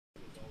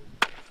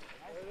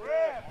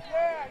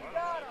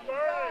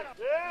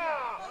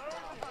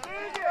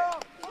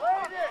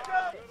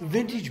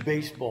Vintage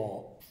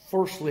baseball,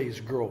 firstly, is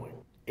growing.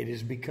 It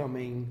is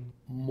becoming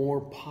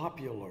more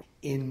popular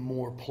in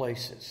more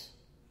places.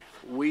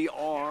 We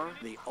are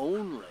the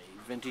only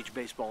vintage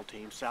baseball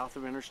team south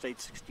of Interstate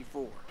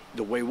 64.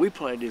 The way we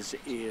played is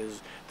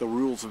the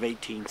rules of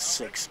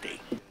 1860.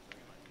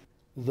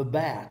 The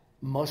bat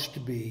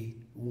must be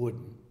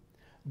wooden.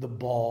 The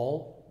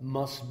ball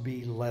must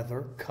be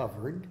leather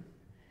covered.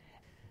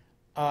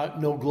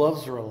 No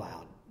gloves are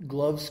allowed.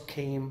 Gloves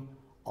came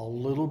a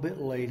little bit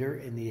later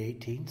in the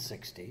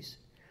 1860s.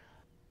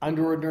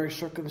 Under ordinary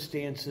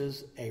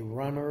circumstances, a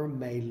runner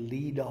may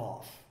lead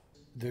off.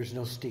 There's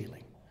no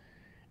stealing.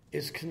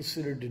 It's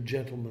considered a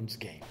gentleman's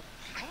game.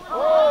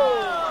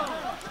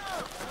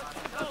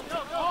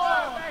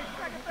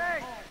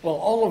 Well,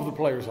 all of the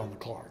players on the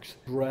Clarkes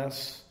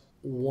dress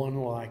one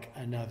like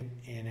another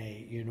in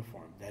a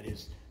uniform. That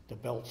is, the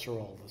belts are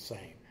all the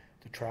same.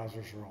 The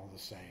trousers are all the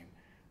same.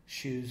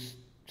 Shoes,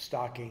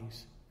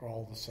 stockings are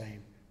all the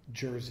same.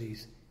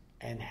 Jerseys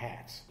and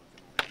hats.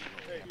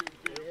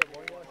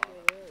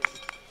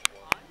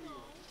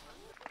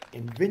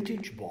 In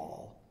vintage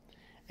ball,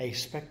 a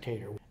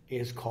spectator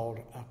is called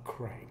a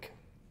crank.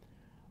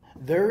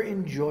 Their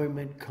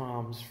enjoyment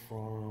comes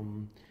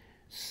from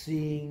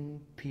seeing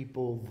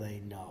people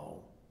they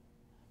know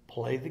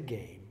play the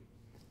game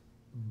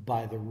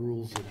by the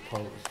rules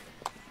imposed.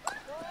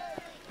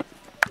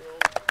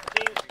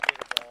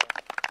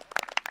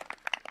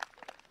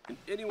 And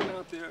anyone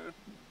out there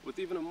with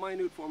even a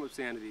minute form of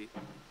sanity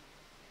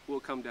will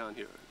come down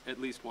here at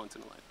least once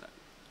in a lifetime.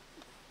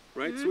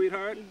 Right,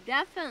 sweetheart?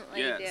 Definitely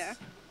yes.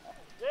 do.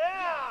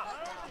 Yeah!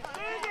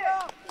 Dig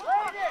it!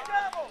 Break it!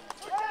 Double!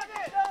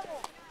 Break it!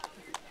 Double!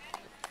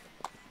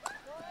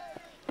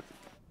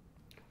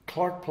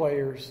 Clark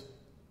players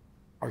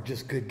are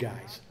just good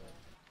guys.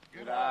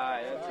 Good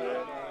eye, that's it.